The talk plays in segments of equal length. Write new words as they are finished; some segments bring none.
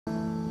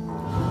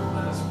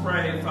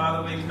pray.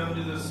 Father, we come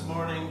to this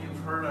morning.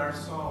 You've heard our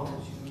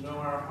songs. You know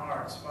our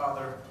hearts.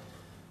 Father,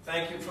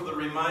 thank you for the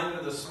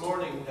reminder this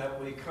morning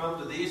that we come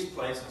to these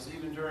places,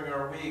 even during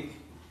our week.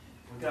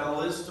 We've got a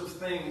list of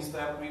things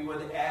that we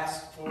would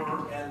ask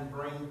for and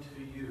bring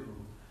to you.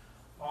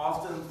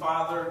 Often,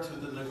 Father, to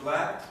the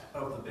neglect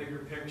of the bigger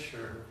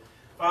picture.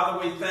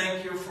 Father, we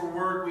thank you for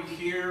word we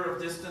hear of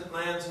distant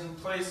lands and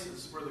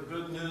places where the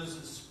good news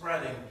is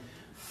spreading.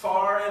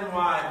 Far and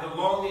wide, the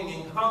longing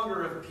and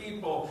hunger of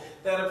people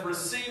that have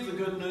received the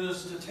good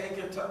news to take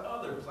it to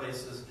other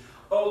places.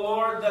 Oh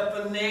Lord, that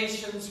the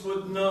nations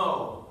would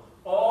know,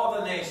 all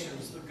the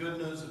nations, the good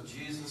news of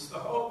Jesus, the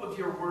hope of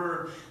your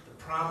word,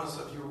 the promise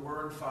of your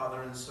word,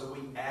 Father, and so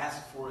we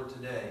ask for it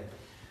today.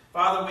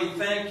 Father, we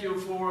thank you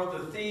for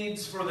the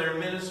Thedes, for their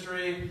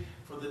ministry,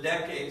 for the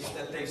decades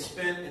that they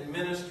spent in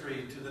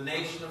ministry to the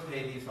nation of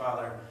Haiti,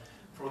 Father.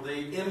 For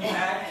the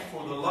impact,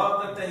 for the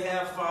love that they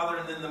have, Father,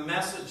 and then the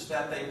message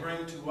that they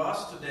bring to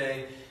us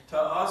today, to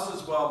us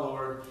as well,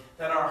 Lord,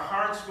 that our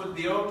hearts would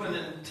be open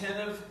and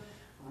attentive,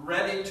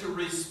 ready to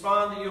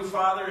respond to you,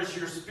 Father, as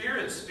your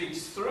Spirit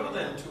speaks through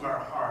them to our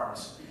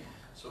hearts.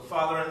 So,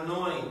 Father,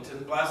 anoint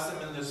and bless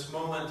them in this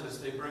moment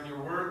as they bring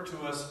your word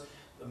to us,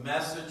 the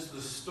message,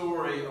 the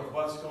story of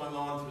what's going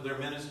on through their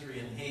ministry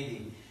in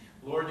Haiti.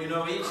 Lord, you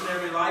know each and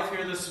every life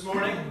here this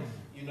morning.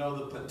 You know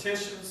the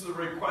petitions, the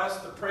requests,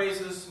 the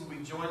praises, and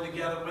we join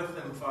together with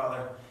them,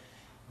 Father.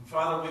 And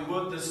Father, we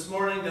would this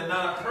morning that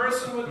not a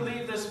person would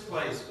leave this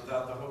place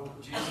without the hope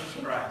of Jesus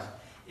Christ.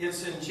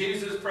 It's in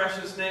Jesus'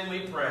 precious name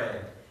we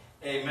pray.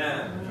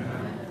 Amen.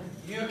 Amen.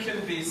 You can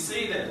be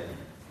seated.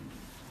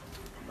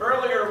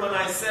 Earlier when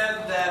I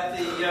said that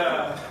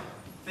the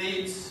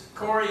Thedes,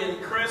 Cory and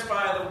Kris,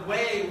 by the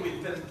way,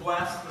 we've been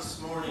blessed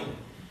this morning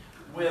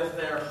with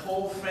their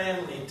whole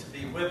family to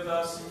be with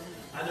us.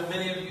 I know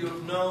many of you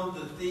have known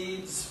the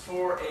Thedes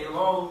for a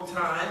long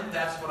time.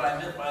 That's what I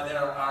meant by they're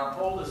our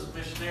oldest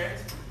missionaries.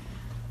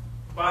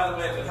 By the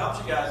way, if it helps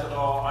you guys at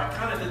all, I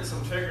kind of did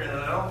some figuring, and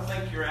I don't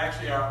think you're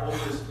actually our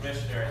oldest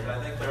missionaries.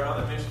 I think there are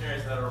other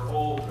missionaries that are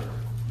older.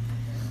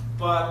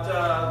 But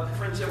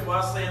Friendship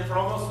Wesleyan, for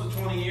almost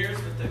the 20 years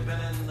that they've been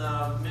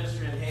in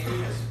ministry in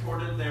Haiti, has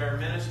supported their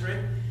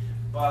ministry.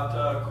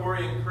 But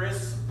Cory and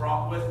Kris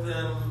brought with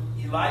them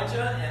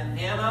Elijah and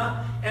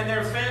Anna, and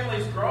their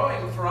family's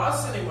growing for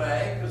us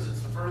anyway, because it's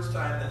the first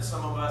time that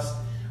some of us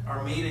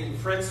are meeting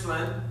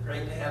Fritzlin.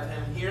 Great to have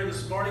him here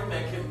this morning.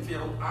 Make him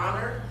feel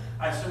honored.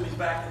 I assume he's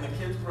back in the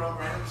kids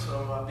program,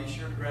 so be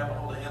sure to grab a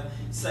hold of him.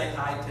 Say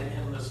hi to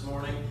him this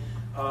morning.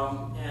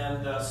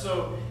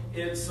 So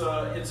it's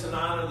an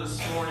honor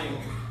this morning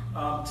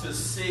to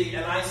see.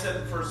 And I said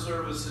in first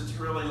service, it's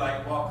really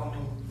like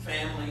welcoming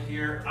family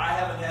here. I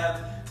haven't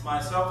had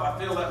myself, I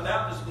feel left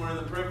out this morning,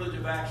 the privilege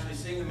of actually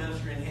seeing the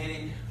ministry in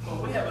Haiti. But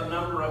we have a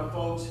number of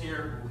folks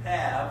here who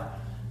have.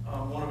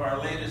 One of our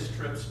latest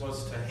trips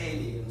was to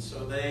Haiti, and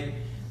so they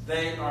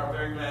are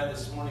very glad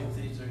this morning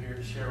Thedes are here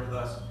to share with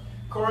us.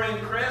 Cory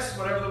and Kris,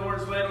 whatever the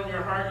Lord's laid on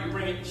your heart, you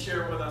bring it and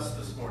share it with us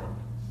this morning.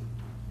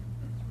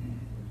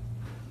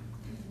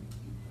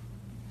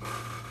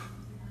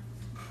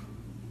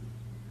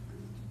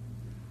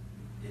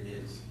 It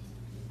is.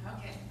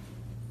 Okay.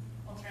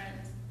 We'll try to.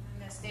 I'm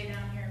going to stay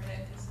down here a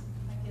bit because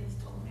my kids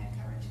told me I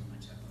covered too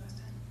much up last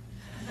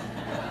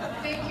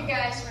time. Thank you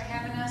guys for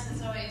having us.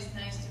 It's always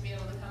nice to be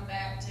able to come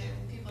back to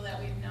people that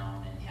we've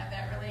known and have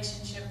that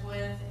relationship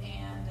with.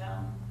 And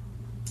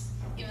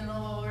even though the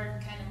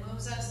Lord kind of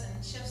moves us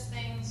and shifts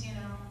things,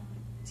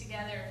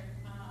 together,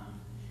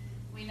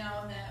 we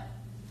know that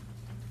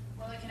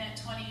we're looking at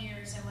 20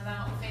 years, and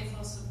without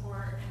faithful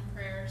support and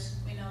prayers,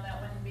 we know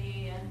that wouldn't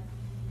be. And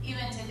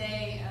even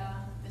today,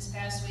 this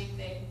past week,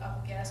 they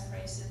upped gas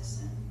prices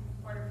and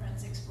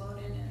Port-au-Prince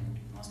exploded, and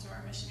most of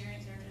our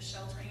missionaries are just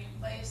sheltering in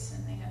place,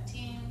 and they have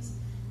teams.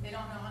 They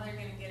don't know how they're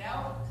going to get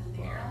out because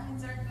the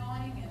airlines aren't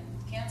going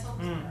and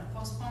canceled or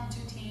postponed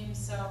 2 teams.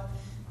 So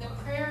the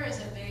prayer is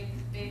a big,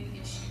 big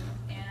issue.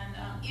 And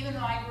even though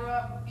I grew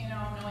up,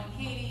 knowing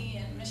Haiti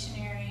and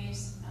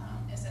missionaries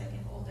as I get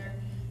older,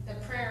 the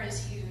prayer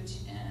is huge.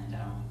 And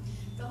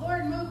the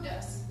Lord moved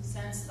us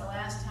since the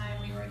last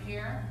time we were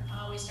here.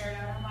 We started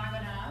out in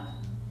Maganab,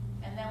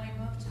 and then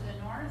we moved to the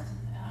north.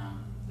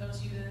 Those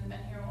of you that have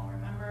been here will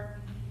remember.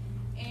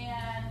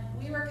 And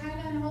we were kind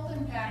of in a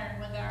holding pattern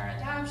with our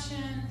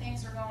adoption.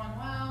 Things were going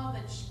well.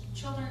 The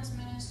children's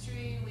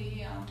ministry,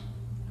 we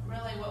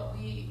really what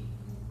we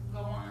go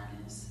on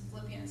is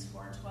Philippians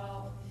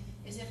 4:12,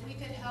 is if we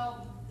could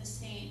help the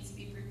saints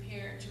be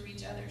prepared to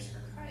reach others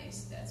for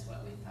Christ. That's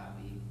what we thought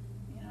we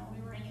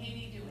were in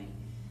Haiti doing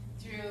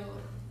through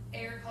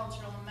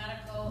agricultural,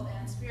 medical,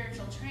 and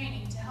spiritual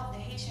training to help the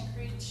Haitian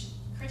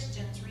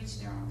Christians reach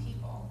their own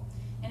people.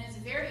 And it's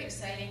very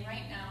exciting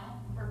right now.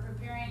 We're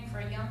preparing for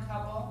a young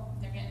couple.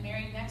 They're getting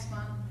married next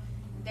month.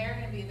 They're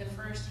going to be the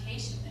first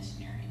Haitian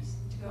missionaries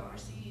to go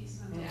overseas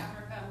to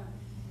Africa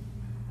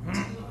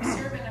to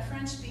serve in a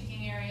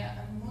French-speaking area,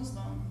 a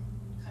Muslim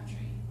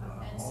country.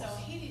 And so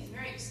Haiti is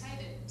very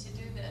excited to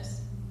do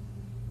this.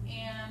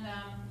 And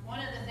one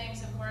of the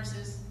things, of course,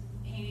 is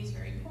Haiti's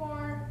very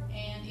poor,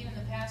 and even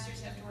the past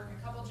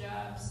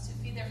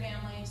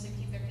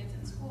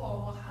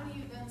cool. Well, how do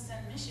you then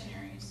send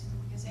missionaries?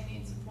 Because they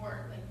need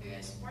support. Like, do you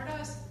guys support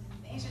us?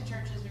 The Asian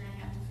churches are going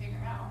to have to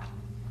figure out.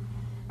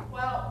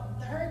 Well,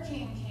 the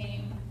hurricane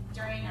came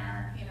during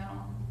our,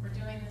 we're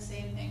doing the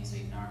same things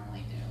we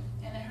normally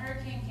do. And a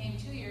hurricane came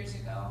 2 years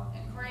ago,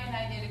 and Cory and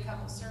I did a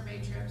couple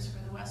survey trips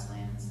for the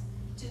Westlands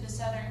to the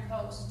southern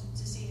coast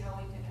to see how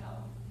we could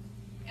help.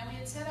 And we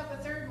had set up a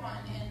third one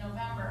in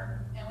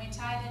November, and we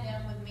tied it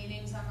in with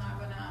meetings on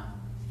Laguna.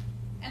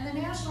 And the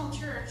national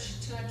church,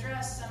 to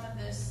address some of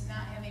this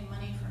not having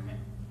money for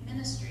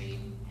ministry,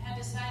 had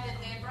decided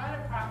they had brought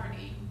a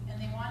property,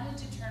 and they wanted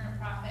to turn a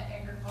profit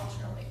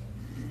agriculturally.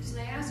 So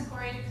they asked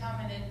Cory to come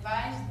and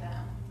advise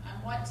them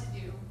on what to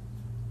do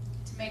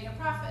to make a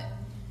profit.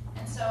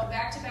 And so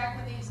back to back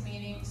with these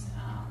meetings,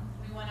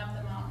 we went up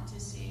the mountain to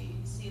see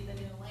the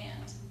new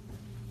land.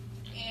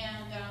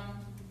 And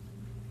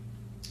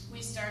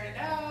we started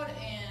out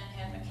and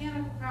had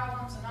mechanical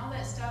problems and all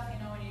that stuff,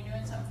 when you're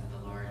doing something for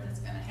the Lord, that's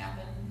going to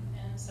happen.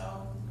 And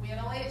so we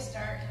had a late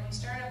start, and we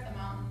started up the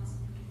mountains.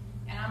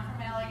 And I'm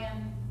from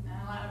Allegan,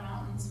 not a lot of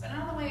mountains, but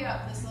on the way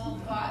up, this little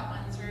thought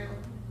went through,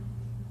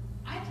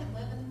 I could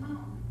live in the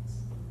mountains.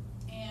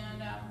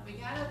 And we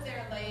got up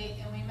there late,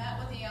 and we met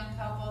with a young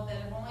couple that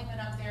have only been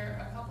up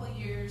there a couple of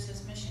years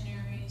as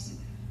missionaries.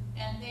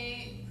 And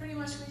they pretty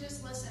much, we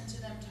just listened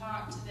to them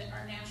talk to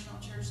our national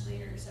church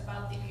leaders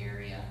about the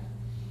area.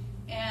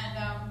 And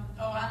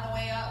on the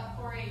way up,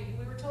 Cory,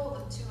 we were told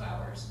 2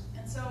 hours.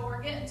 And so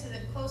we're getting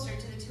closer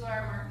to the 2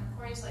 hour mark, and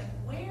Cory's like,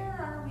 where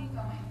are we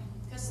going?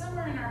 Because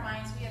somewhere in our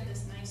minds, we have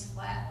this nice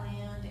flat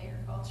land,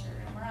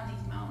 agriculture, and we're on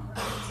these mountain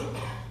roads.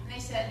 And they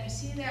said, you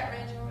see that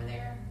ridge over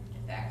there?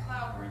 If that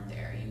cloud weren't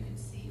there, you could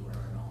see where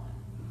we're going.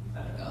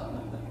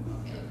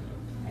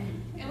 Okay.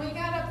 And we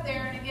got up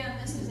there, and again,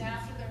 this is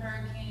after the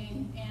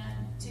hurricane,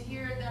 and to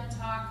hear them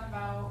talk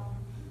about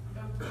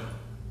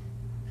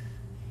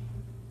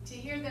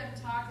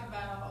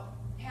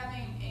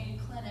having a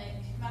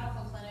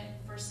medical clinic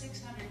for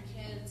 600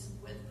 kids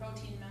with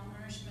protein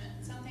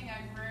malnourishment, something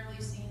I've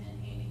rarely seen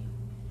in Haiti.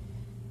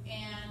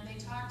 And they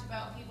talked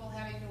about people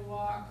having to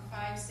walk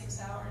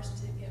 5-6 hours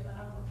to get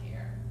medical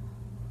care.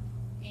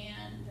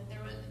 And that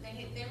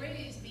they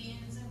raise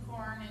beans and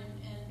corn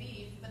and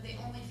beef, but they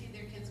only feed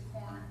their kids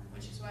corn,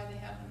 which is why they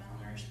have the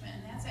malnourishment.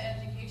 And that's an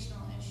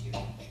educational issue.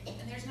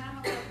 And there's not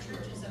a lot of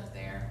churches up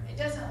there. It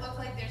doesn't look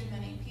like there's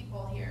many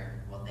people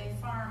here. Well, they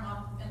farm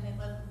up and they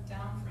live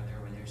down further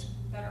where there's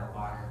better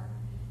water.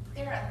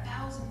 There are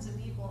thousands of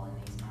people in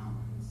these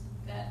mountains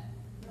that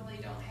really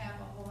don't have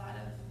a whole lot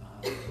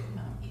of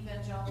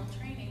evangelical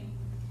training.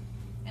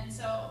 And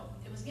so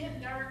it was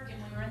getting dark,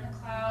 and we were in the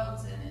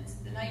clouds, and it's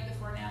the night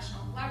before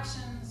national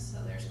elections,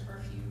 so there's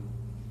curfew.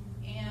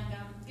 And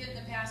getting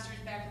the pastors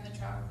back in the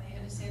truck, they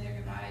had to say their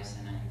goodbyes,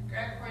 and I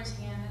grabbed Cory's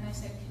hand and I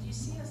said, could you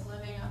see us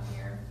living up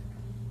here?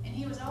 And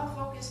he was all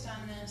focused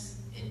on this.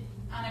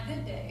 On a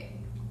good day,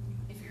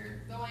 if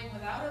you're going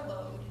without a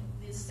load,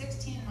 this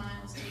 16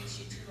 miles takes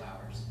you 2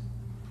 hours.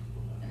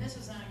 And this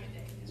was on a good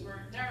day, because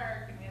we're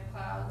dark and we have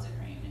clouds and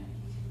rain.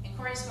 And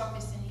Cory's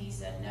focused, and he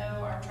said,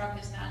 no, our truck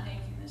is not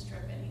making this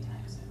trip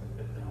anytime soon.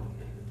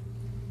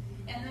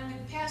 And then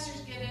the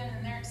pastors get in,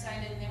 and they're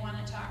excited, and they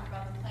want to talk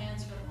about the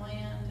plans for the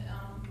land.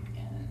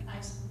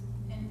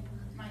 In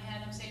my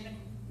head, I'm saying,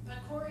 but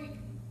Cory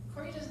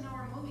doesn't know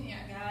we're moving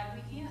yet, God.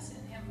 We can't sit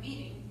and have a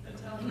meeting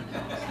until he knows.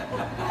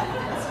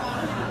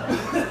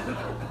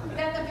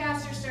 Then the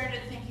pastor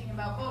started thinking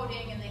about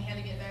voting, and they had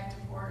to get back to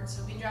port,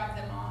 so we dropped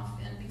them off.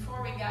 And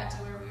before we got to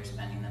where we were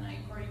spending the night,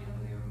 Cory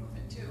knew we were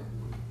moving too.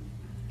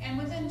 And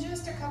within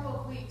just a couple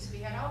of weeks, we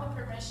had all the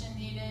permission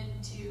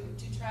needed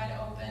to try to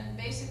open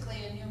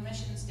basically a new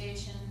mission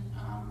station.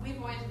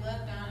 We've always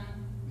lived on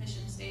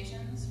mission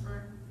stations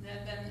that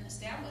have been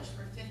established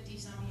for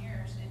 50-some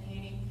years in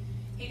Haiti.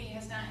 Haiti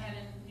has not had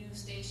a new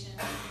station in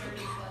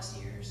 30-plus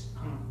years.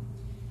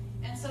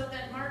 And so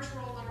then March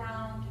rolled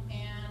around,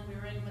 and we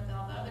were in with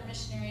all the other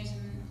missionaries,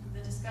 and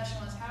the discussion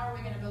was, how are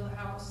we going to build a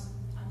house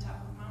on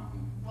top of a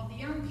mountain? Well, the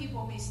young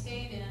people we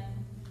stayed in,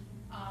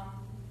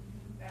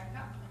 back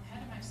up, I'm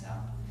ahead of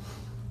myself.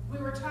 We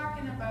were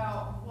talking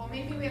about, well,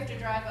 maybe we have to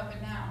drive up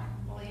and down.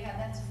 Well, yeah,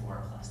 that's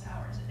 4+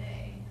 hours a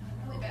day on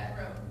a really bad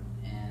road.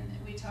 And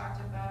we talked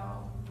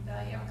about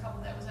the young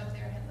couple that was up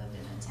there had lived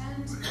in a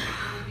tent.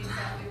 We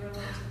thought we were a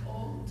little too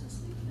old to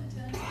sleep in a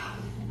tent.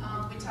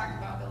 We talked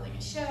about building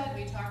a shed.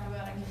 We talked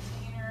about a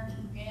container.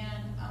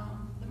 And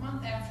the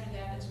month after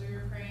that, as we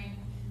were praying,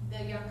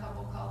 the young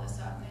couple called us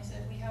up, and they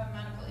said, we have a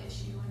medical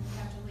issue and we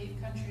have to leave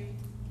country.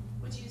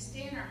 Would you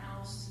stay in our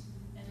house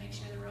and make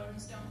sure the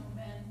rodents don't move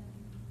in?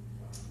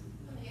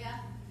 Yeah.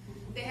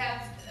 They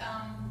have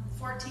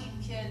 14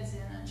 kids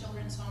in a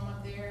children's home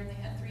up there, and they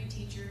had 3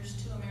 teachers,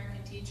 2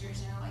 American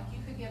teachers.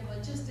 You could give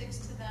logistics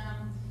to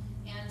them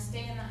and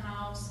stay in the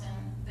house,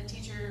 and the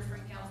teacher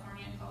from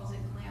California calls it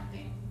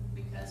glamping,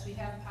 because we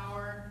have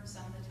power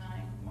some of the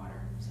time,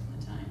 water some of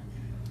the time.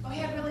 But we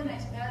had really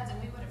nice beds,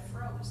 and we would have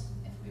froze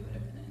if we would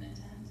have been in a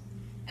tent.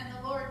 And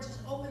the Lord just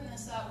opened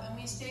this up, and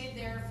we stayed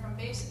there from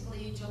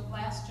basically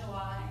last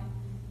July,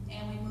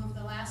 And we moved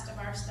the last of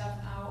our stuff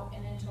out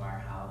and into our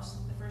house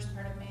the first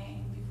part of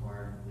May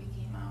before we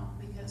came out,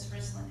 because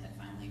Fritzland had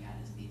finally got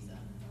his visa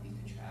and we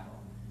could travel.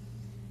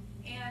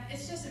 And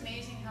it's just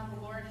amazing how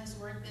the Lord has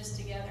worked this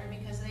together,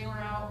 because they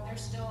were out, they're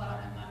still out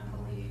on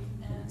medical leave.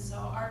 And so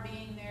our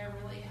being there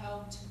really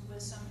helped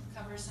with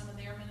cover some of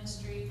their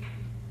ministry.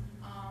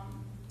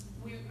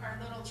 Our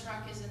little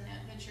truck is in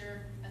that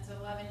picture. That's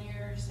 11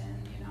 years, and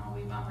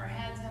we bump our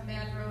heads on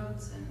bad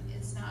roads, and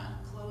it's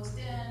not closed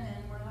in, and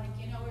we're like,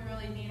 we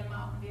really need a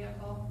mountain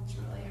vehicle. It's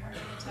really hard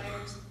on the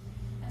tires.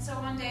 And so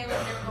one day when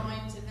we were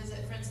going to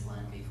visit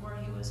Fritzland before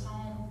he was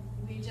home,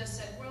 we just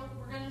said, well,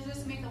 we're going to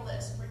just make a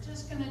list. We're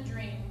just going to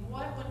dream.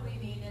 What would we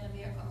need in a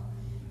vehicle?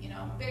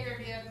 Bigger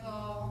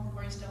vehicle.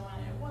 Cory still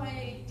wanted it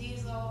white,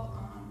 diesel.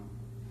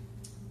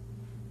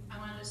 I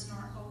wanted a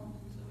snorkel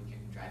so we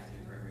could drive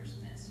through rivers,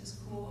 and it's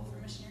just cool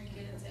for missionary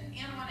kids. And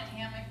Anna wanted a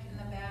hammock in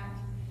the back.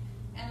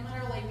 And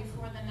literally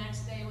before the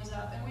next day was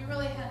up, and we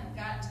really hadn't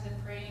got to the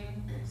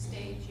praying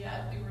stage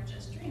yet, we were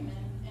just dreaming.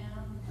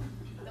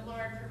 And the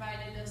Lord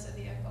provided us a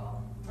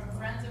vehicle from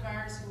friends of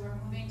ours who were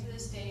moving to the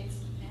States,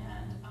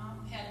 and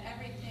had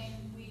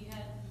everything we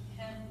had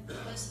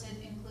listed,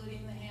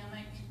 including the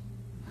hammock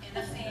and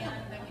a fan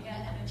that we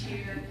had, and a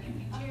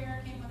camping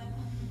chair came with it.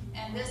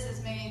 And this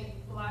has made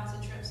lots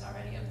of trips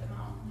already up the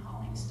mountain,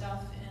 hauling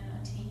stuff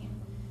in a team.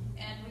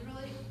 And we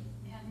really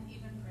hadn't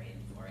even prayed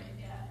for it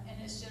yet.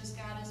 And it's just,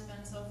 God has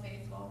been so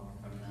faithful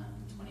from the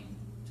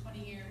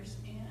 20 years,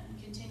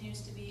 and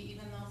continues to be,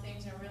 even though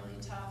things are really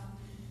tough.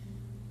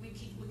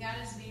 We got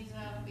his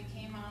visa. We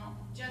came out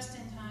just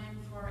in time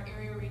for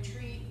area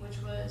retreat, which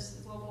was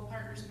the Global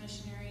Partners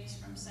missionaries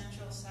from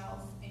Central,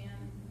 South, and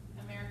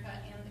America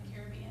and the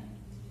Caribbean.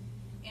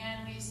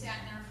 And we sat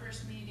in our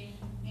first meeting,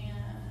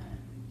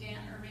 and Dan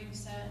Irving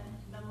said,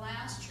 the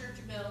last church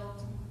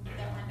build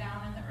that went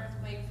down in the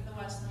earthquake for the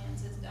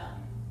Wesleyan's is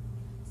done.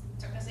 It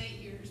took us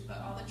 8 years,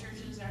 but all the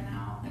churches are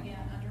now,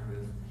 again, under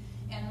roof.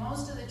 And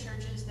most of the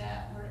churches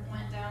that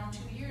went down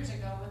 2 years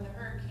ago with the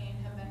hurricane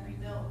have been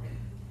rebuilt.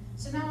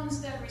 So now,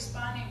 instead of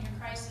responding to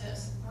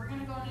crisis, we're going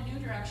to go in a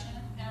new direction,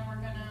 and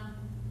we're going to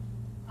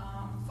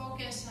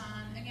focus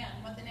on, again,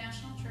 what the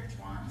national church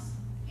wants.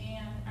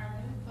 And our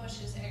new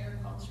push is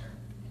agriculture.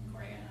 And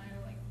Cory and I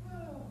were like,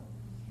 whoa.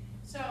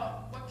 So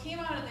what came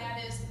out of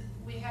that is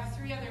we have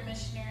 3 other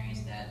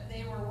missionaries that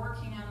they were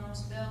working on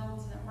those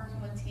builds and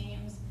working with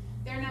teams.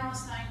 They're now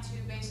assigned to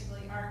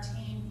basically our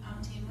team.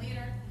 I'm team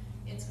leader.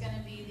 It's going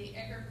to be the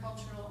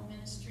Agricultural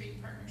Ministry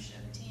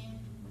Partnership Team,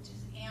 which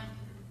is AMP.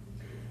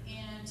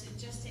 And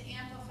just to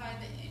amplify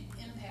the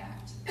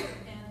impact,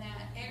 and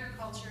that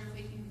agriculture, if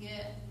we can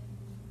get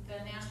the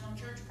national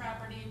church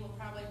property, we'll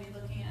probably be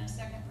looking at a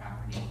second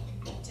property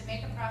to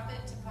make a profit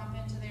to pump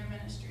into their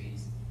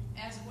ministries,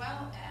 as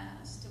well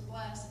as to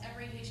bless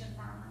every Haitian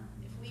farmer.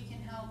 If we can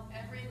help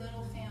every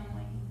little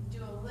family do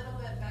a little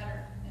bit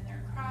better in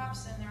their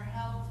crops and their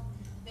health,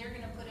 they're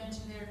going to put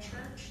into their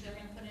church, they're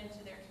going to put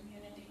into their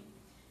community.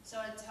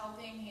 So it's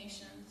helping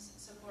Haitians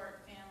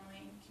support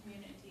family,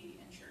 community,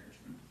 and church.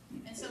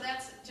 And so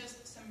that's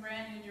just some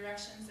brand new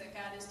directions that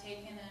God has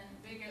taken, and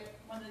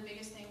one of the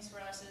biggest things for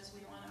us is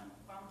we want to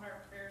bump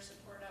our prayer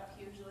support up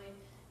hugely.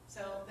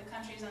 So the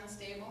country's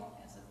unstable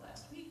as of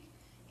last week,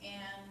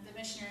 and the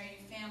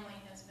missionary family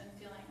has been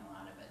feeling a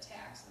lot of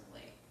attacks of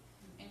late.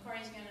 And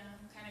Cory's going to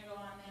kind of go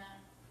on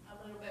that a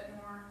little bit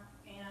more,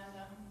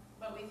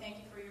 but we thank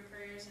you for your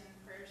prayers and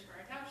prayers for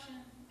our adoption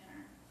and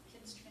our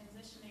kids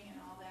transitioning and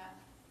all that.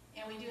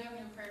 And we do have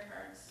new prayer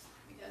cards,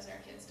 because our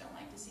kids don't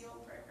like to see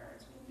old prayer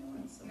cards. We have new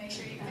ones, so make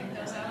sure you pick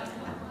those out.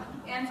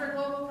 And for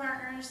Global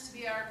Partners to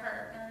be our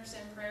partners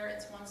in prayer,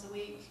 it's once a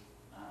week.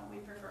 We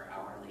prefer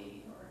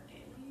hourly or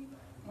daily, but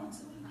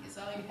once a week is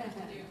all you have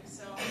to do.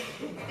 So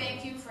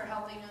thank you for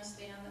helping us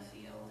stay on the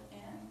field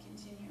and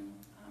continue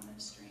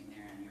ministering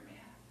there on your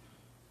behalf.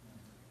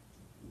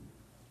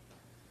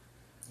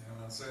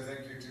 Yeah, I'll say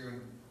thank you to,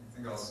 I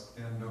think I'll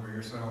stand over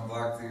here so I don't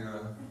block the,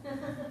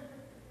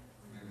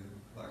 maybe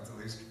block the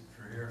least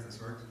for here if this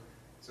works.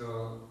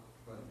 So,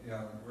 but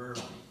yeah,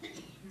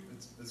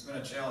 it's been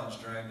a challenge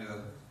trying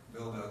to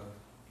build a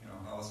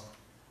house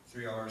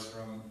 3 hours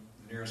from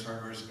the nearest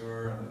hardware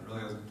store, and it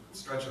really was a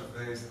stretch of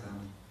faith,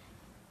 and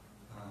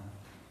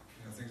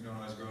things don't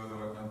always go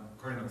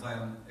according to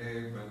plan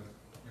A, but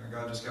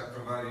God just kept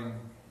providing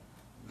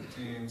the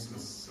teams, the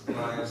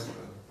supplies,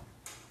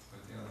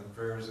 the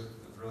prayers have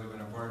really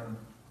been important.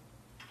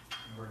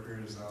 The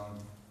workers,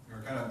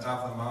 we're kind of on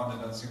top of the mountain.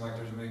 It doesn't seem like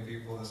there's many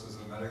people. This was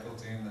a medical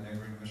team the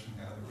neighboring mission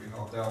had that we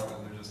helped out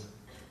with. They're just,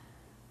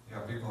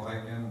 people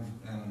hiking,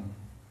 and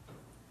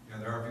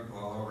there are people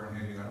all over in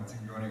Haiti. I don't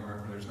think you go anywhere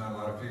where there's not a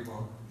lot of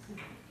people.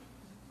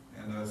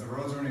 And if the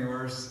roads were any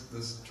worse,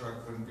 this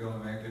truck wouldn't be able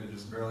to make it. It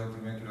just barely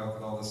could make it up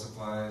with all the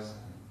supplies.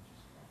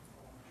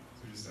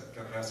 So we just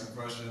kept asking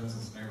questions.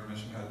 This neighbor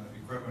mission had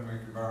equipment we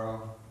could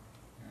borrow,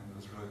 and it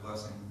was really a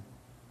blessing.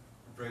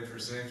 We prayed for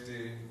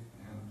safety,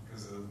 and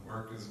because the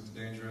work is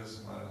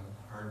dangerous, a lot of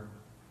hard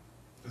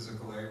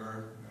physical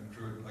labor. And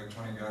crew had like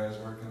 20 guys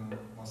working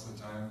most of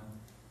the time.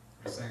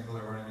 We're thankful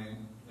there weren't any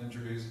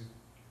injuries.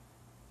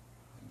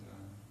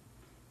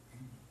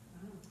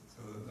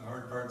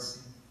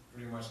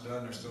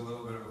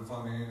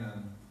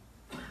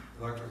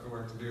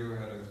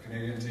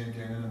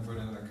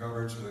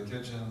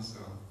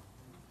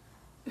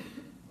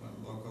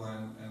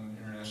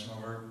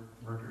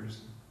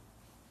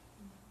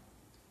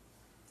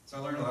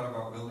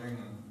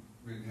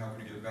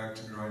 get back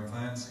to growing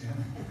plants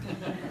again.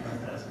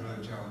 That's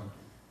really a challenge.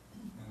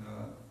 And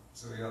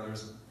so yeah, you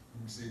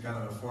can see kind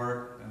of the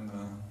fort and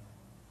the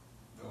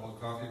old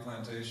coffee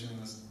plantation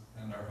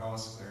and our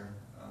house there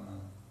on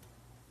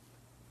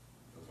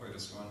the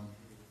latest one.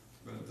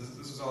 But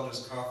this is all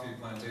just coffee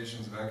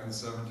plantations back in the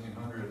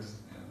 1700s,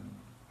 and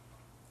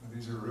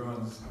these are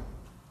ruins.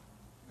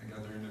 They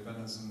got their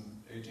independence in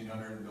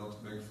 1800 and built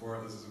a big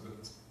fort. This is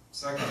the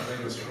second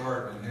biggest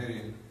fort in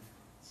Haiti.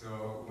 So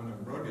when the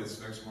road gets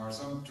fixed more,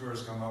 some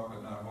tourists come up,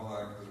 but not a whole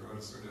lot because the road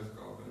is so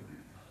difficult. But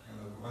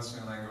the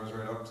Western Line goes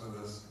right up to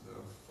the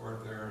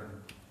fort there,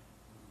 and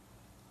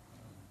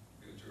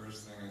be a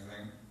tourist thing, I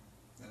think.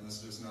 And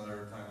this is just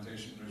another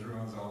plantation. There's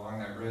ruins all along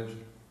that ridge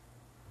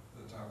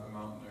at the top of the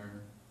mountain there.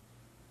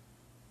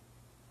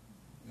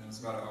 And it's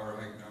about an hour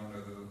hike down to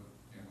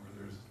where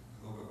there's a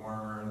little bit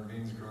warmer and the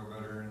beans grow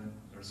better and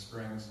there's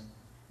springs.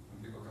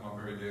 And people come up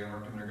every day and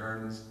work in their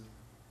gardens.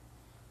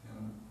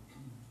 And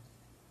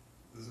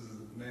this is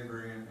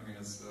neighboring,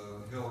 it's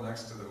the hill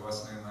next to the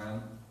Westland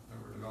land that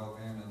we're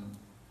developing, and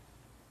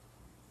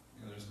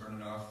they're just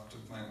burning off to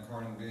plant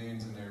corn and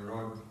beans, and they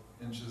erode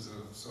inches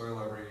of soil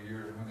every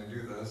year when they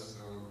do this,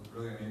 so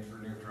really a need for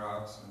new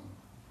crops and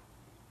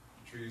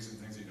trees and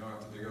things you don't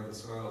have to dig out the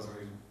soil, so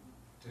we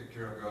take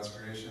care of God's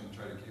creation and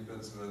try to keep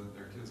it so that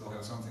their kids will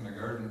have something to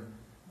garden.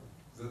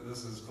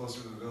 This is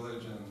closer to the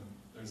village, and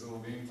there's little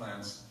bean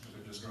plants that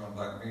are just growing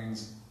black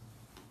beans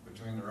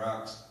between the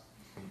rocks.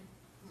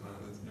 So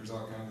there's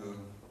all kinds of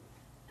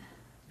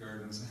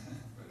gardens,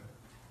 but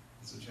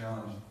it's a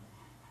challenge.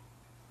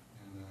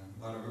 And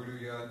a lot of voodoo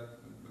yet,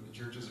 but the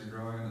churches are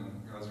growing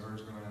and God's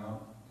word's going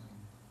out. And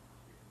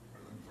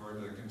we're looking forward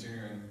to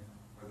continuing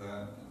with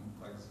that. And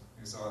like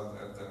you saw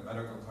at the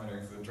medical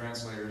clinic, the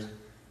translators,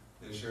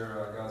 they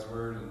share God's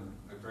word and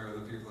they pray with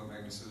the people that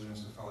make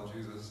decisions to follow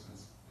Jesus.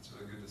 It's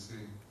really good to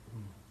see.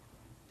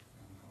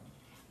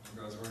 And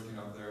God's working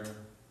up there.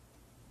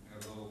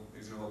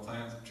 These are little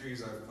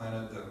trees I've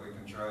planted that we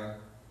can try. A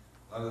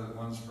lot of the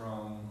ones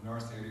from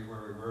North Haiti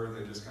where we were,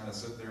 they just kind of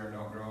sit there and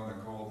don't grow in the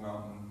cold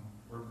mountain.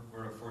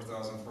 We're at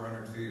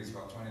 4,400 feet. It's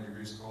about 20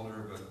 degrees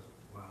colder, but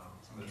wow.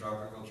 Some of the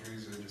tropical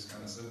trees, they just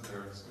kind of sit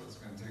there. So it's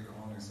going to take a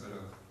whole new set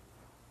of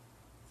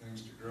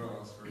things to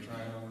grow. So we're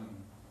trying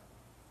them.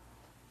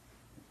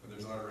 But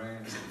there's a lot of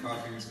rain. So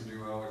coffee used to do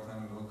well. We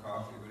planted a little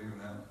coffee, but even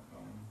that,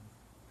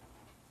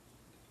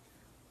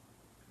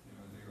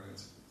 anyway,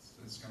 it's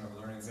kind of a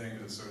learning thing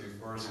because it's so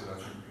deforested. I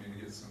think we need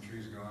to get some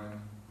trees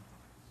going.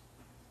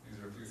 These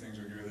are a few things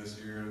we grew this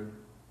year,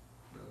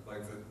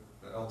 like the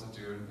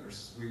altitude. There's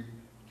sweet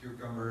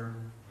cucumber,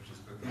 which is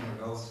pepino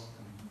dulce,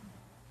 and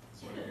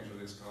that's what it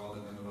usually is called,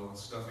 and then the little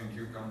stuffing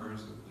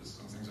cucumbers, just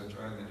some things I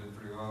tried and they did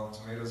pretty well.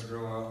 Tomatoes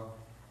grow well.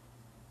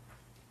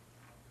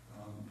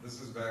 This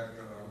is back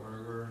where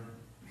we were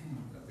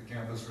at the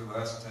campus for the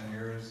last 10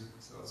 years.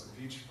 So it's a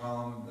peach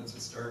palm. It's a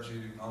starchy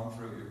palm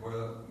fruit. You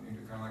boil it, and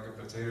you do kind of like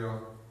a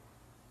potato.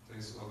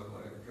 Tastes a little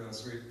bit like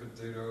sweet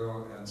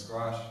potato and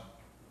squash,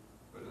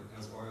 but it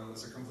has oil.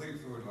 It's a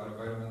complete food, a lot of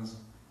vitamins.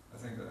 I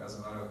think that has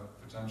a lot of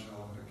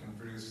potential. It can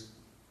produce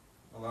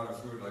a lot of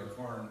food like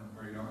corn,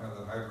 where you don't have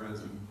the hybrids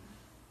and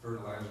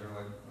fertilizer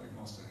like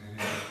most of Haiti.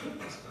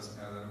 It just doesn't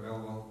have that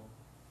available.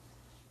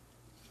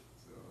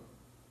 So,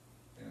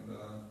 and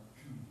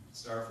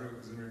star fruit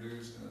was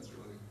introduced, and it's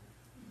really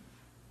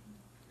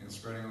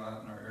spreading a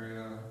lot in our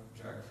area.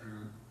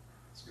 Jackfruit,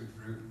 it's good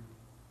fruit.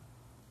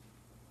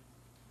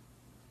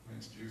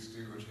 Makes juice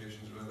too, which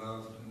Haitians really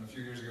love. And a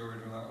few years ago we were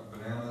doing a lot with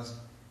bananas.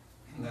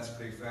 And that's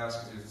pretty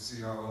fast because you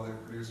see how well they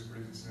produce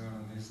pretty soon.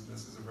 And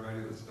this is a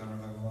variety that's done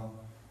really well.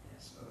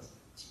 So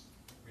it's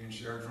being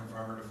shared from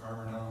farmer to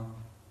farmer now.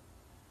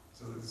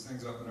 So these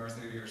things up in North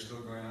Haiti are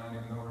still going on,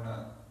 even though we're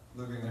not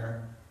living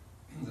there.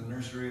 The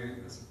nursery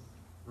is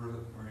how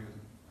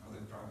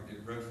they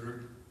propagate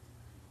breadfruit. So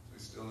we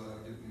still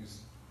getting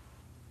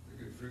the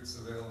good fruits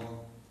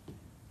available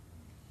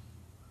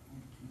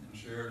and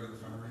shared with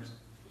the farmers.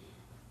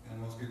 And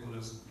most people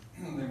just,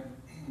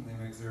 they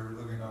make their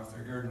living off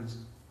their gardens.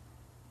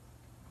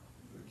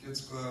 The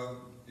kids club,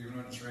 even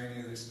when it's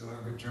rainy, they still have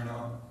a good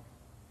turnout.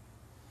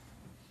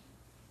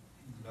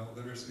 Adult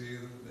literacy,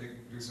 they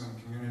do some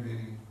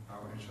community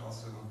outreach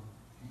also.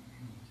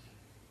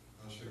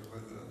 They'll share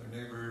with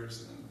their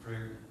neighbors and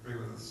pray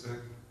with the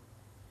sick.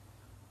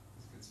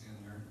 It's good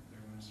seeing their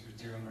ministers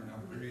too, and learn how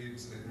to read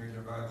so they can read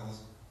their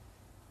Bibles.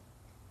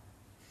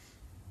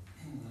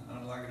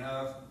 Unlike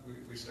enough,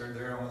 we started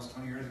there almost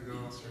 20 years ago,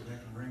 started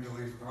making moringa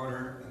leaf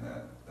powder, and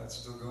that's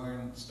still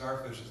going.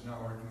 Starfish is now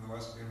working with the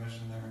Wesleyan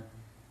Mission there.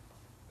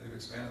 They've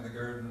expanded the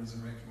gardens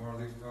and making more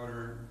leaf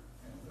powder,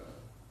 and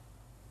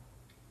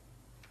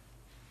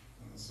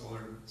the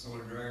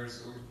solar dryers.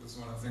 So that's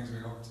one of the things we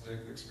hope to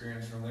take the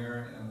experience from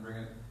there and bring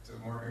it to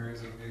more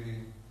areas of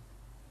Haiti,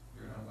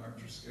 do it on a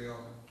larger scale.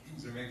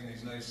 So they're making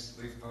these nice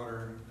leaf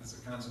powder. It's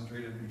a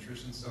concentrated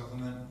nutrition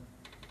supplement.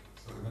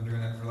 So they've been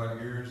doing that for a lot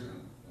of years,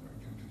 and we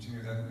can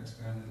continue that and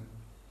expand it.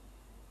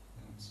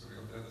 And so we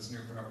hope to have this new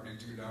property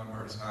too down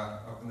where it's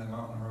hot. Up in the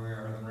mountain where we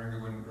are, the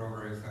moringa wouldn't grow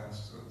very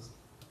fast. So it's,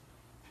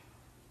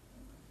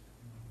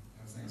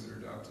 kids that are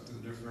adopted to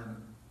the different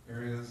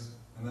areas.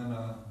 And then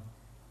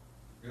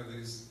we have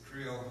these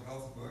Creole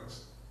health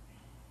books.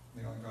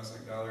 They only cost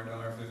like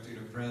 $1.50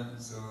 to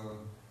print, so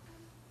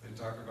they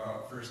talk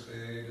about first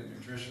aid and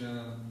nutrition,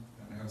 and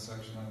they have a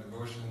section on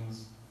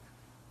devotions,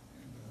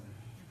 and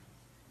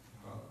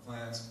about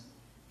plants,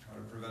 how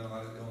to prevent a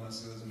lot of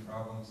illnesses and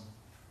problems.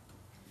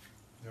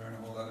 There aren't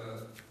a whole lot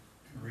of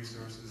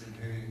resources in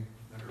Haiti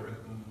that are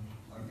written.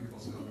 A lot of people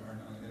still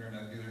aren't on the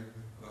internet either,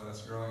 although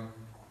that's growing.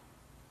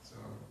 So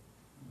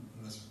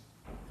this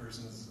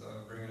person is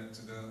bringing it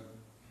to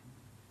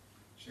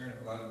sharing it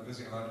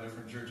visiting a lot of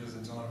different churches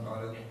and telling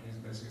about it. He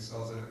basically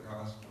sells it at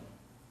cost.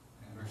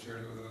 And we've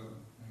shared it with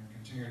and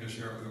continuing to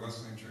share it with the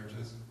Wesleyan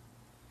churches.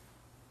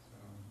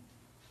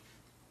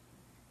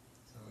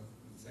 So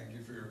thank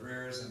you for your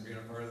prayers and being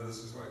a part of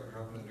this is what you're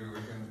helping to do.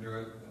 We couldn't do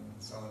it, and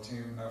it's all a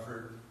team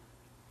effort.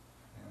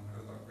 And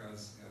I would love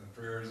God's the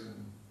prayers,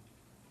 and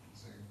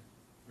say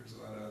there's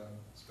a lot of,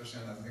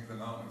 especially on I think the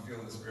mountain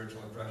field of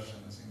spiritual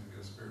oppression, there seems to be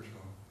a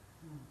spiritual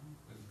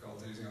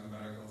difficulties, the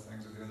medical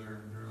things with the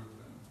other group,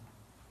 and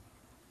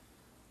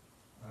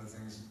a lot of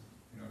things,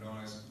 don't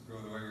always go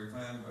the way we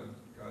planned, but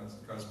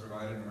God's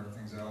provided and worked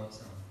things out.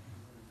 So,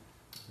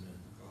 I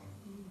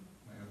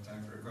have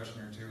time for a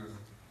question or two if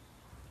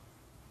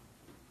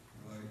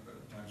you like,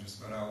 but time's just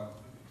about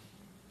out.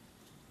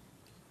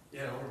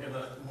 Yeah,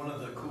 one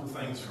of the cool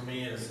things for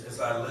me is, as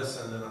I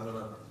listen, and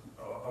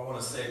I want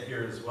to say it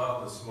here as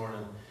well this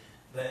morning,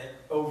 that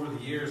over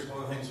the years,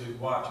 one of the things we've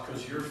watched,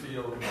 because your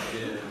field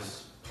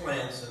is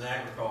plants and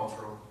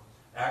agriculture,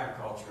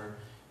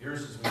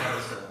 yours is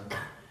medicine,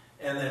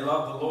 and they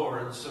love the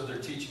Lord, so they're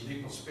teaching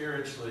people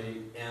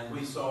spiritually, and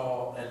we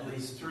saw at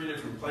least 3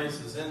 different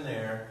places in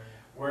there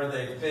where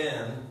they've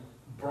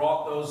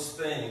brought those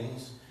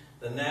things,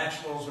 the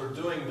nationals are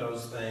doing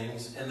those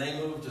things, and they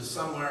moved to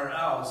somewhere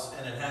else,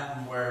 and it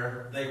happened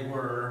where they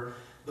were.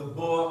 The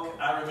book,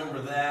 I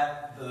remember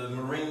that, the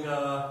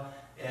moringa,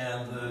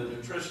 and the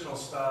nutritional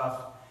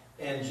stuff,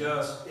 and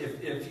just,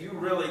 if you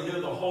really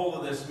knew the whole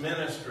of this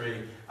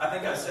ministry, I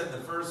think I said in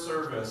the first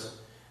service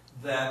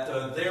that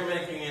they're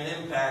making an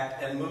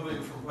impact and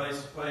moving from place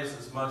to place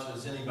as much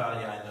as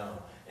anybody I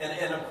know.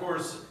 And of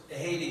course,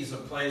 Haiti's a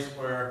place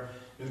where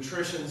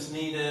nutrition's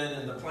needed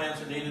and the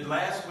plants are needed.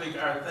 Last week,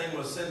 our thing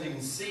was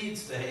sending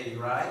seeds to Haiti,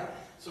 right?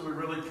 So we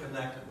really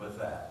connected with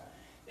that.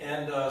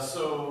 And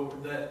so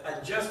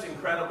just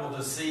incredible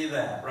to see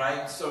that,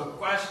 right? So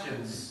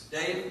questions,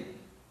 Dave?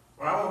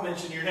 Or I won't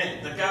mention your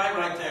name. The guy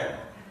right there.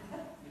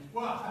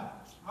 Well,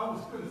 I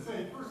was going to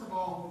say, first of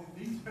all,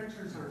 these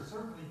pictures are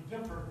certainly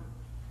different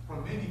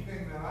from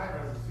anything that I've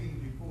ever seen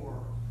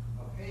before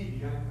of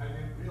Haiti. I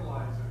didn't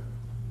realize that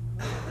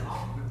the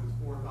mountain was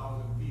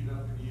 4,000 feet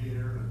up in the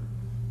air and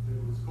it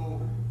was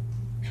cold.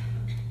 I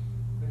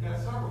got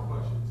several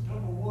questions.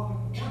 Number one,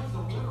 what's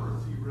the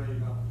literacy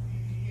rate up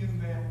in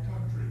that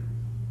country?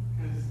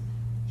 Because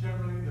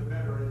generally the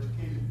better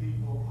educated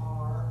people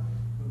are,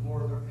 the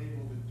more they're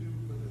able to do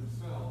for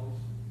themselves.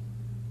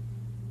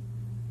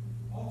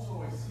 Also,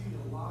 I see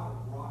a lot of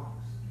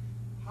rocks.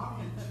 How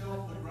do you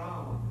tilt the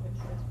ground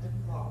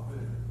up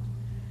there?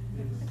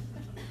 It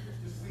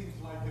just seems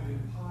like an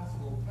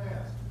impossible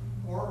task.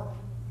 Or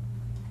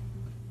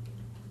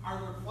are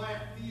there flat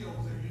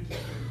fields that you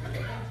just can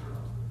take a picture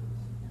of?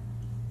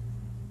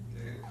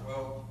 Okay,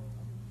 well,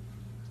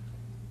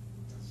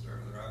 let's start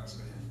with the rocks.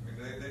 I mean,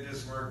 they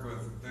just work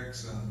with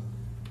picks and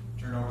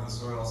turn over the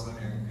soil so then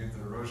you can get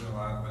the erosion a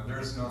lot, but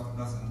there's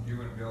nothing, you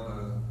wouldn't be able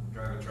to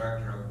drive a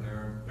tractor up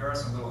there. There are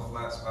some little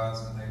flat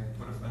spots, and they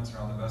put a fence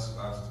around the best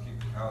spots to keep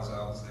the cows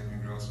out so they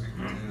can grow sweet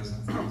potatoes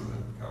and things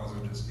that cows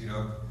would just eat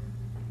up.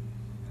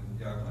 And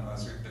yeah, I plant a lot of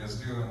sweet potatoes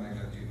too, and they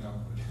get eaten up.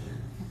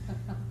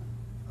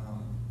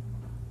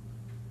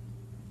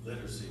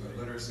 Literacy. But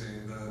literacy,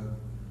 the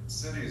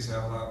cities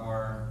have a lot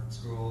more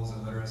schools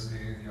and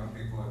literacy. Young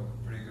people have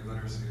pretty good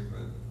literacy,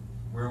 but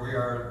where we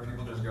are,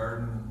 people just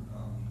garden.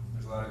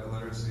 There's a lot of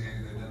illiteracy.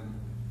 They didn't,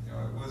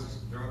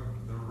 the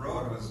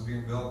road was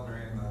being built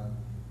during the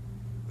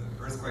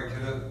earthquake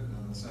hit it,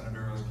 and the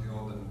senator was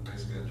killed, and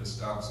basically it just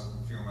stops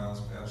a few miles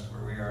past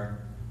where we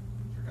are.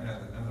 We're kind of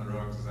at the end of the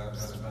road because that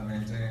hasn't been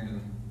maintained,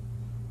 and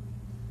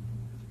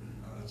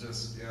it's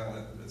just,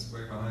 it's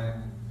way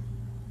behind.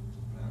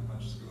 Not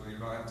much school. You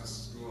don't have to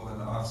school in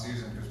the off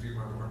season because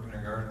people are working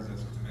in gardens.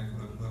 That's what they make a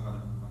living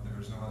on.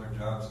 There's no other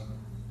jobs.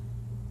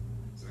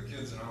 So the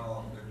kids and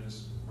all, they're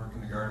just working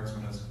the gardens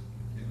when it's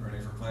getting ready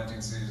for planting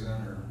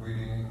season or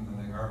weeding, and then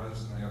they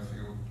harvest, and they have a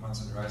few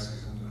months of dry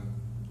season to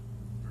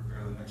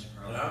prepare the next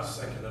crop. And I was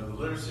thinking of the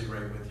literacy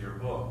rate with your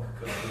book,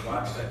 because we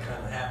watched that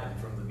kind of happen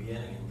from the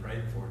beginning and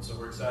prayed for it. So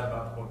we're excited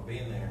about the book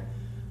being there.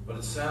 But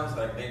it sounds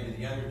like maybe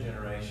the younger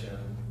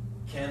generation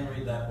can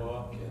read that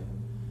book.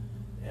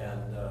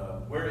 And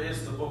where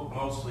is the book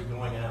mostly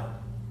going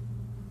out?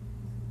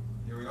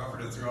 Yeah, we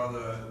offered it through all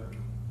the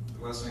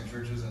Wesleyan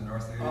churches in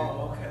North Haiti.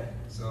 Oh, okay.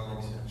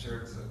 So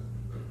churches,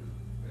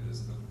 it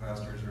is the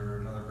pastors or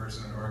another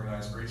person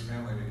organized for each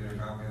family to get a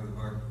copy of the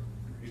book.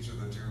 Each of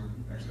the two,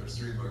 actually there's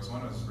 3 books.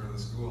 One was for the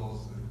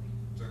schools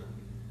that took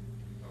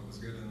was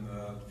good in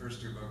the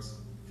first 2 books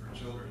for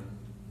children.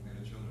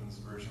 Made a children's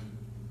version.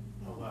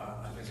 Oh,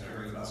 wow. I think I Yeah,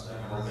 heard about that's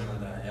that. cool. I remember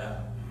that,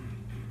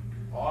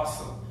 yeah.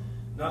 Awesome.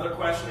 Another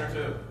question or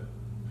two?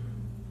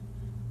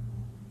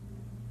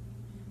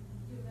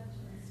 You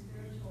mentioned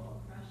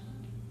spiritual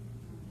oppression.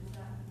 Is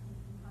that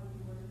how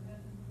you word it?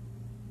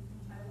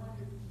 I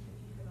wondered if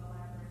you could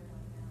elaborate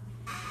on that.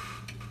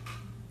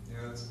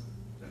 Yeah,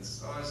 it's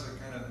always a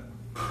kind of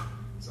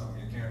something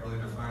you can't really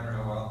define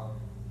real well.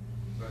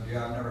 But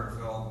yeah, I've never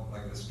felt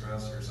like the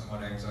stress or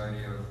somewhat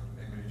anxiety of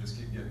maybe you just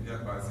keep getting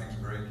hit by things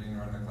breaking,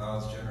 or in the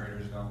clouds,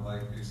 generators don't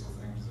like diesel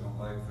things, don't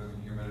like the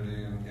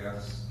humidity and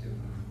gas getting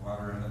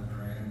water in it and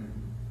rain.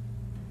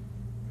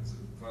 As the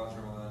clouds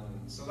roll in.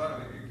 And so a lot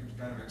of it you can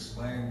kind of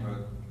explain,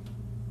 but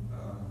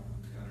I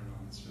don't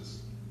know, it's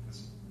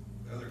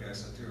the other guy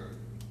said too,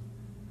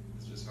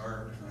 it's just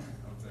hard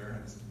up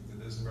there.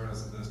 The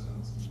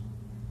distance.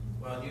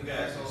 Well, you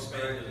guys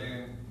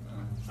expanded.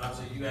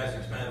 Obviously, you guys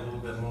expanded a little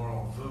bit more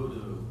on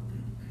food.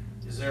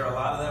 Is there a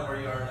lot of that where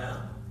you are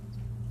now?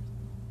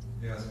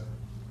 Yes.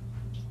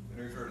 And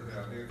we've heard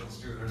of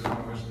vehicles too. There's an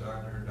English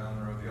doctor down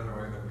the road the other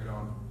way that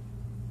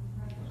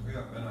we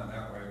haven't been on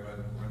that way, but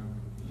when,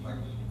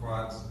 like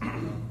quads,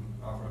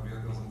 off-road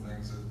vehicles and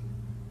things that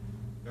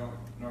don't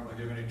normally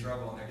give any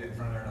trouble, and they get in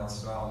front of there and they'll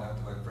stall and have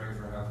to like pray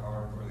for a half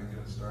hour before they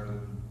get it started.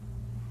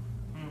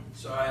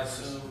 So I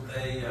assume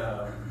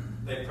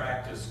they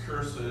practice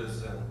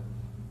curses and,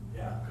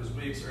 yeah, because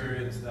we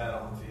experienced that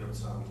on the field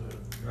some too.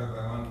 Right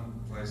by one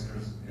place,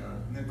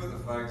 and they put the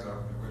flags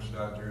up, the witch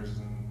doctors,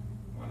 and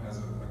one has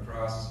a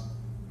cross.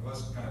 It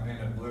was kind of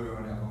painted blue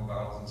and had little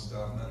bottles and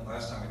stuff. And then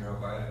last time we drove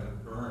by it,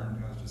 it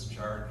burned. It was just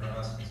charred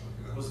cross.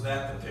 Was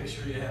that the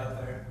picture you had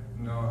there?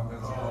 No,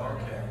 that's Oh,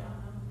 okay.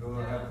 Though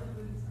it had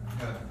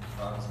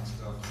bottles and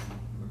stuff,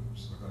 and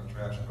just looked like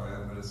trash by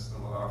it, but it's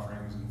still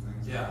offerings and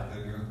things Yeah. that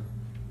they do.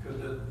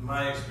 Because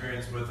my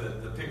experience with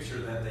it, the picture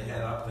that they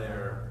had up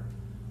there,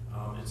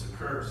 it's a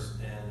curse,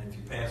 and if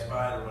you pass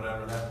by it or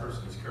whatever, that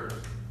person is cursed.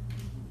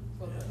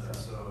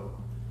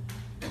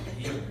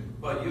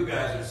 But you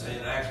guys are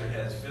saying it actually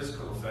has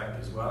physical effect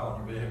as well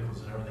on your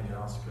vehicles and everything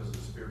else because of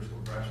spiritual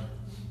oppression.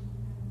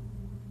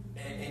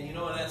 And you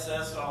know what that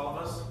says to all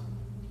of us?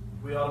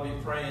 We ought to be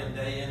praying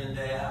day in and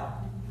day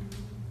out,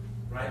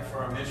 right, for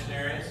our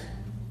missionaries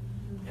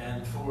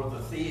and for the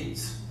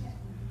Thedes.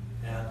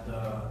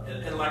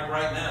 And like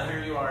right now,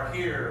 here you are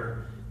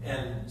here,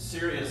 and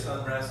serious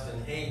unrest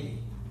in Haiti.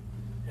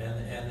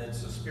 And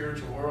it's a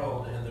spiritual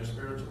world, and there's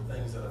spiritual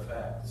things that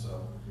affect.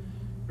 So,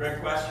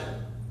 great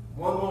question.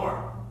 One more.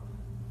 Are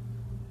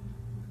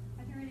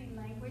there any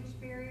language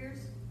barriers?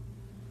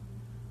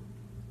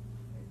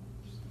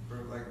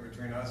 Like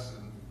between us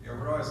and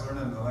we're always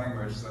learning the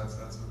language. So that's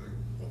a big,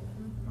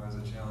 always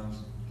a challenge.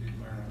 Keep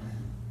learning.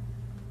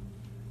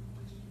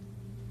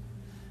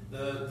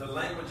 The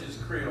language is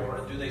Creole,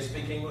 right? Do they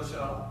speak English at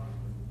all?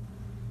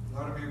 A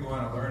lot of people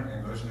want to learn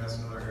English, and that's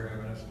another area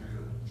of ministry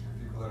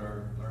that people that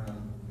are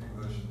learning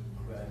English.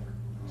 Okay.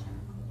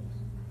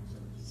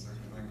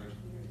 Second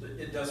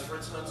language. Does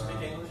Fritzman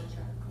speak English?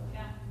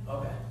 Yeah.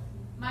 Okay.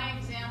 My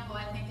example,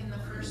 I think, in the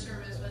first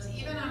service was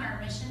even on our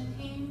mission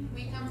team,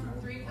 we come from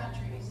 3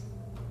 countries.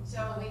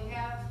 So we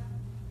have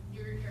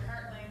your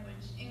heart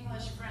language,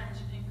 English, French,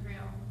 and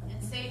Creole.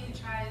 And Satan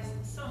tries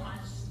so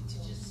much to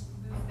just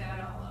goof that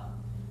all up.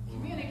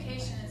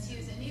 Communication is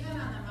huge, and even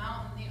on the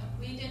mountain,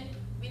 we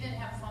didn't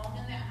have phone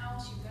in that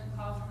house. You couldn't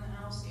call from the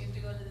house, so you have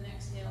to go to the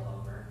next hill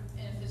over.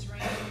 And if it's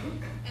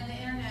raining, and the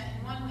internet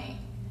in 1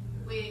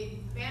 week,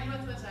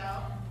 bandwidth was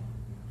out.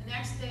 The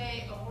next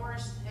day, a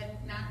horse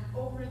had knocked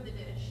over the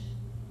dish,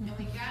 and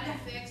we got it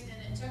fixed,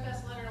 and it took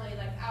us literally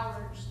like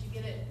hours to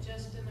get it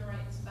just in the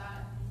right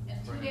spot.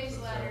 And 2 days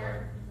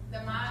later,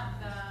 the modem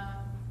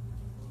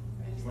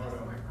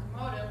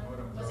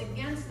was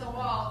against the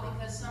wall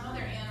because some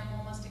other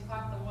animal must have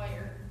caught the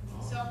wire.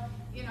 So,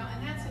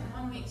 and that's in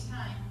 1 week's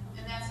time,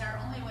 and that's our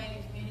only way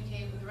to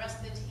communicate with the rest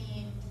of the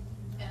team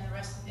and the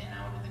rest and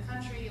out of the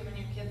country. When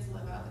your kids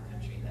live out of the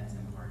country, that's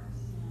important.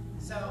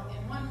 So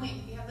in 1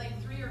 week, we have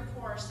like 3 or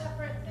 4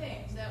 separate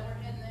things that were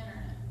hitting the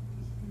internet.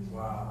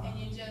 Wow. And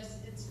it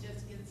just gets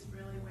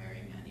really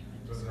wearing on you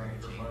and Goes on for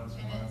discouraging. months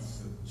and And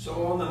months.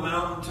 So on the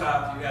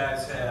mountaintop, you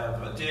guys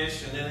have a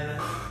dish and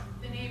internet?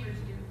 the neighbors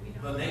do. We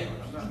don't. The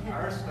neighbors?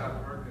 Ours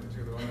stopped working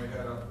too. The one we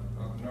had up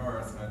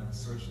north, and I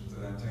switched to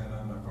the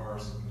antenna, and of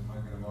course, it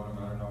might be the modem,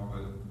 I don't know,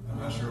 but I'm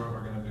not sure what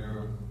we're going to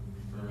do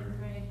for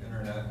Right.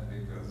 internet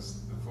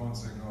because the phone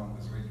signal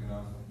is weak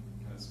enough.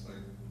 It's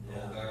like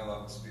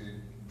dial-up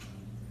speed.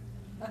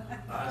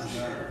 I'm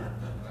sure.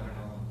 I don't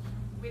know.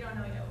 We don't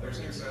know yet. There's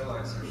new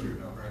satellites they're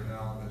shooting up right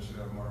now that should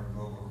have more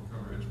global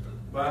coverage,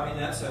 but But I mean,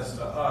 that says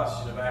to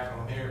us, back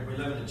home here, we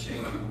live in a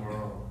changing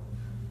world.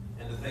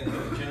 And to think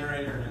that a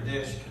generator and a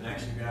dish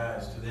connects you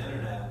guys to the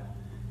internet,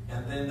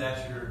 and then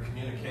that's your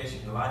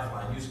communication, your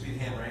lifeline. Used to be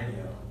ham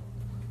radio.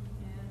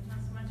 Yeah, not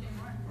so much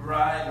anymore.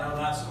 Right, no,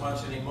 not so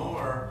much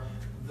anymore.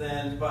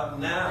 But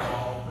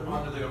now,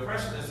 under the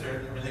oppression that's there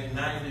and everything,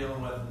 now you're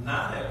dealing with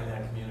not having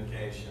that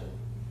communication.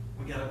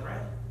 We gotta pray.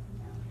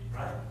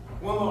 Right?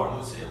 One more,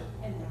 Lucille.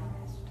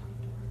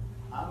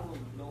 I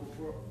don't know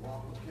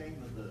what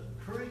became of the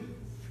trees.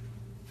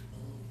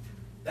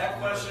 That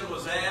question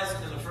was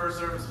asked in the first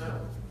service too.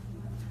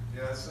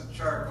 Yeah, it's a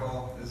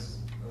charcoal is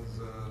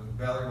a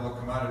valuable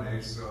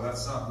commodity, so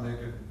that's something they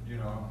could,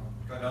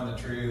 cut down the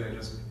tree, they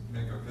just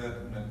make a pit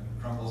and it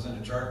crumbles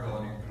into charcoal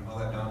and you can haul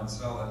that down and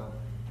sell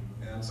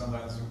it. And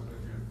sometimes if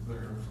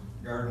your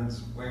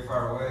garden's way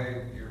far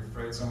away, you're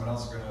afraid someone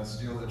else is going to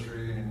steal the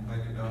tree and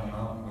hike it down the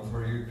mountain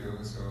before you do,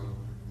 so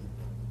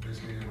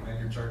basically you make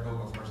your charcoal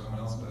before someone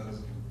else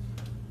does.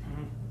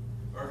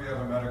 Or if you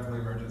have a medical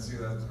emergency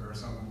or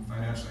some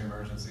financial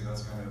emergency,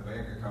 that's kind of the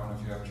bank account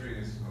if you have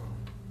trees. So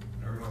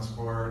when everyone's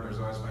poor, there's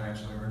always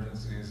financial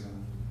emergencies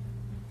and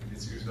it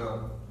gets used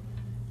up.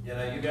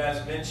 You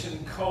guys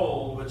mentioned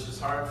cold, which is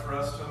hard for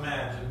us to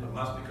imagine, but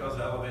must be because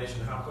of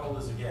elevation. How cold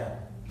does it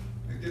get?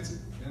 It gets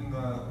in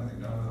I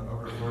think down to the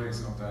upper 40s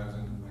sometimes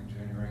in like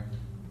January.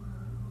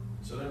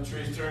 So them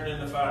trees turned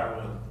into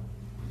firewood.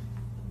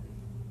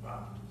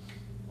 Wow.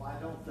 Why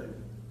don't they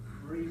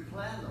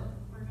replant them?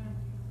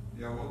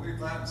 Yeah, we'll be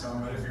planting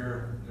some, but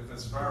if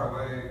it's far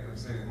away, like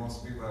say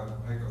most people have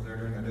hike up there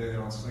during the day, they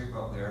don't sleep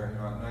up there.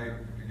 At night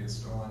it could get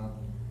stolen.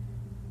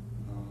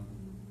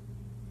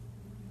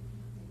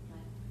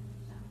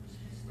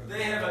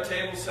 They have a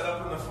table set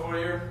up in the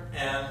foyer,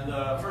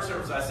 and first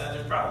service I said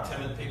there's probably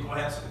timid people who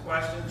have some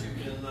questions. You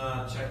can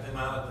check them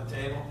out at the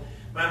table.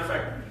 Matter of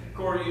fact,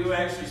 Cory, you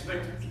actually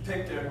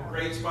picked a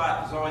great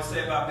spot. As I always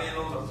say about being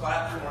on the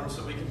platform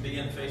so we can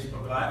begin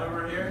Facebook Live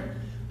over here.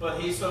 But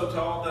he's so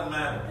tall, it doesn't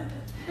matter.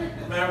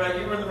 Matter of fact,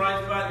 you were in the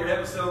right spot, your head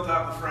was still on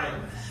top of the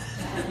frame.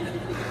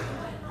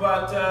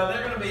 But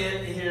they're going to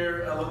be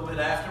here a little bit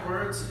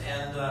afterwards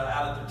and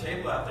out at their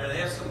table out there. They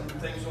have some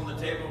things on the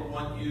table we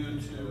want you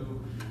to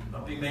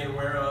be made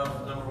aware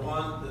of. Number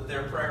one, that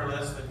their prayer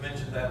list, they've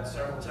mentioned that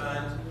several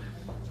times.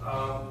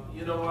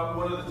 You know what,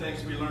 one of the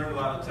things we learned a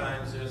lot of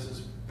times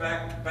is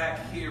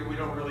back here we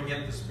don't really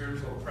get the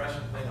spiritual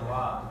oppression thing a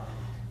lot.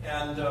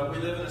 And we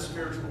live in a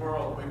spiritual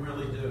world, we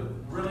really do.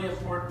 Really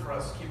important for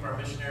us to keep our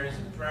missionaries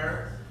in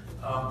prayer.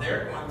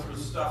 They're going through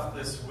stuff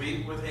this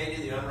week with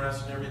Haiti, the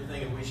unrest and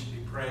everything, and we should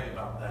be praying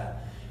about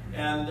that.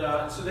 And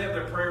so they have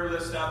their prayer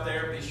list out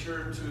there. Be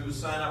sure to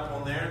sign up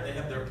on there. They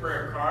have their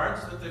prayer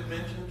cards that they've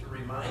mentioned to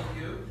remind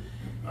you.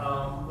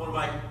 One of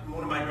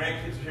my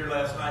grandkids was here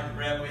last night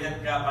and we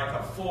had got like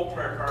a full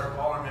prayer card of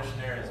all our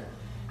missionaries.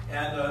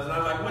 And so I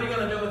was like, what are you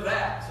going to do with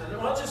that? I said,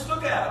 well, just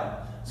look at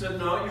them. I said,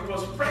 no, you're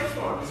supposed to pray for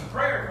them. It's a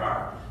prayer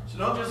card. So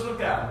don't just look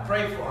at them.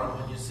 Pray for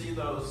them. When you see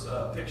those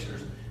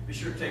pictures, be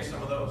sure to take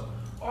some of those.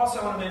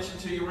 Also, I want to mention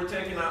to you, we're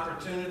taking an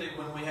opportunity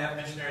when we have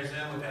missionaries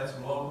in. We've had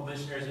some local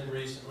missionaries in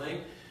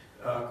recently,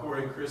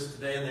 Cory and Kris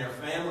today and their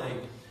family,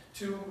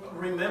 to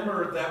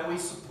remember that we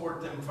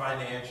support them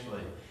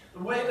financially.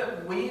 The way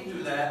that we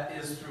do that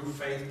is through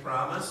Faith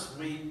Promise.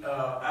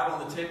 Out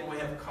on the table we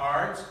have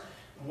cards.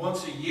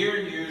 Once a year,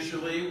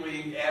 usually,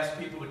 we ask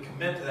people to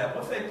commit to that.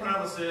 What Faith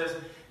Promise is,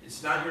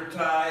 it's not your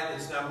tithe,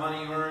 it's not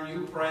money you earn.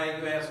 You pray,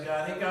 you ask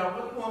God, hey God,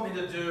 what do you want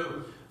me to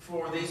do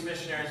for these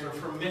missionaries or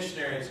for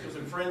missionaries? Because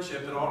in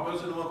friendship, it all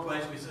goes into one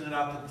place. We send it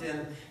out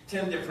to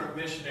 10 different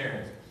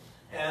missionaries.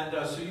 And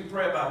so you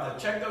pray about that.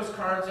 Check those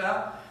cards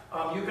out.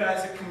 You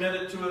guys have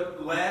committed to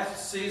it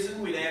last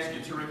season. We'd ask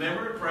you to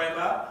remember to pray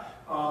about.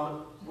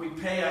 We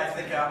pay, I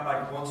think, out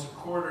like once a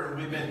quarter,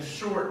 and we've been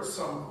short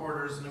some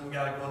quarters, and then we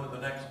got to go into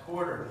the next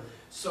quarter.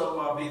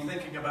 So be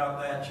thinking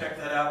about that. Check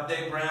that out.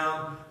 Dave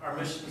Brown, our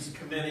missions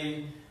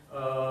committee,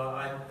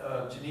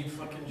 Janine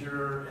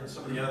Flickinger, and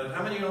some of the others.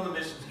 How many are on the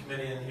missions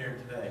committee in here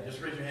today?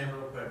 Just raise your hand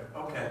real quick.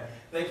 Okay.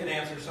 They can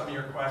answer some of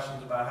your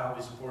questions about how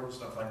we support and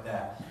stuff like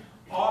that.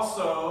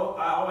 Also,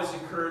 I always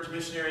encourage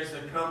missionaries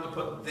that come to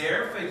put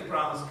their Faith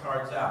Promise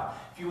cards out.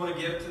 If you want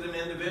to give to them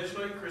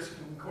individually, Kris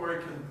and Cory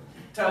can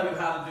tell you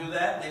how to do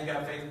that. They've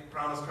got Faith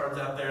Promise cards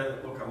out there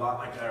that look a lot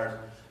like ours.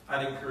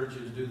 I'd encourage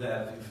you to do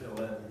that if you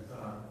feel it,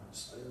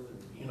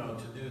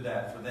 to do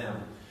that for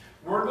them.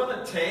 We're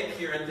going to take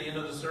here at the end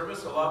of the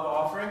service a love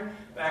offering.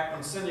 Back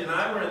when Cindy and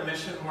I were in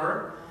mission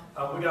work,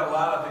 we got a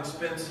lot of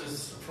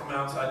expenses from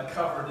outside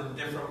covered in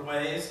different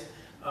ways.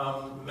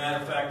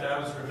 Matter of fact, I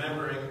was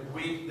remembering,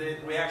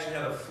 we actually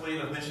had a fleet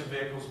of mission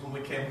vehicles. When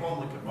we came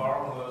home, we could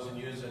borrow one of those and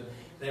use it.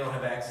 They don't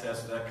have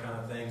access to that kind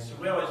of thing. So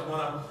we always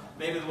want to,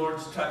 maybe the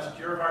Lord's touched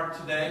your heart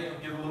today.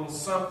 You'll give a little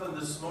something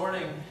this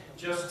morning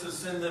just to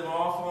send them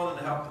off on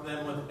and help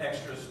them with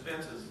extra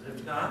expenses.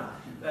 If not,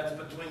 that's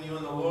between you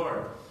and the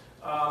Lord.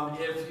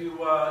 If you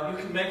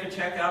can make a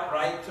check out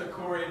right to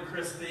Cory and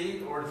Kris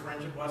Thede or to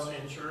Friendship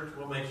Wesleyan Church.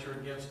 We'll make sure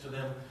it gets to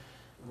them.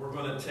 We're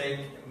going to take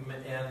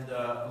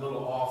a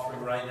little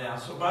offering right now.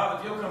 So Bob,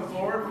 if you'll come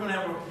forward, we're going to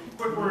have a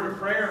quick word of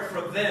prayer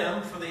for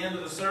them for the end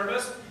of the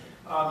service.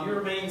 You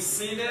remain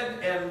seated,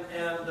 and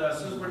as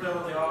soon as we're done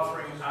with the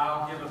offering,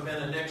 I'll give a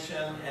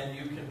benediction, and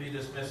you can be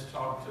dismissed to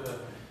talk to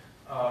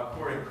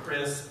Cory and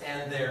Kris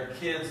and their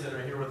kids that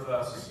are here with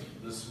us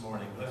this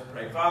morning. Let's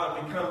pray.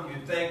 Father, we come to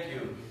you. Thank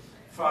you,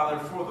 Father,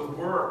 for the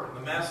work and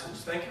the message.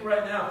 Thank you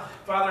right now.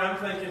 Father, I'm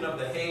thinking of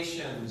the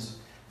Haitians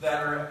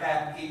that are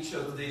at each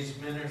of these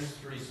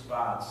ministry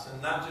spots,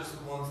 and not just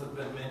the ones that have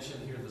been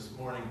mentioned here this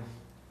morning,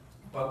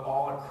 but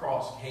all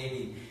across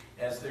Haiti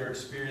as they're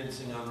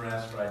experiencing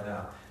unrest right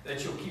now.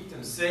 That you'll keep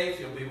them safe,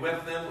 you'll be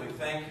with them. We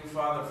thank you,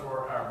 Father,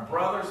 for our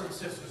brothers and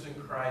sisters in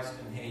Christ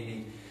in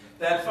Haiti.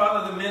 That,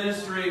 Father, the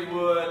ministry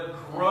would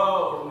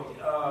grow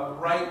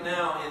right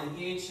now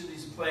in each of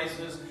these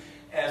places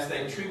as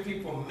they treat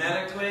people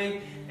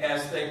medically,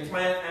 as they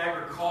plant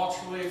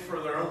agriculturally for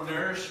their own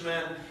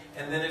nourishment,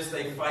 and then as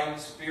they fight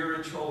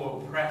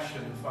spiritual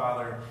oppression,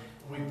 Father.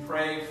 We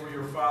pray for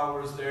your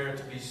followers there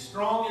to be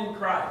strong in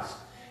Christ.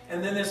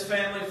 And then this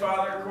family,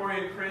 Father,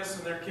 Cory and Kris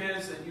and their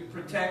kids, that you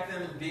protect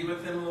them and be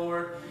with them,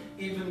 Lord,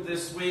 even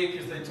this week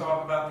as they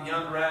talk about the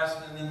unrest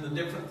and then the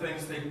different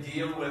things they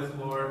deal with,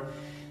 Lord.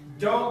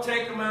 Don't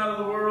take them out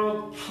of the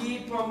world.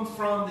 Keep them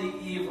from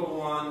the evil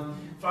one.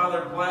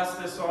 Father, bless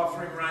this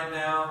offering right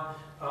now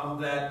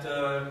that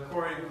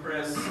Cory and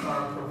Kris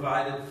are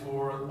provided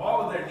for.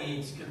 All of their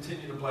needs,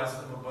 continue to bless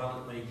them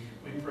abundantly.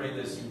 We pray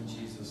this in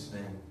Jesus'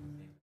 name.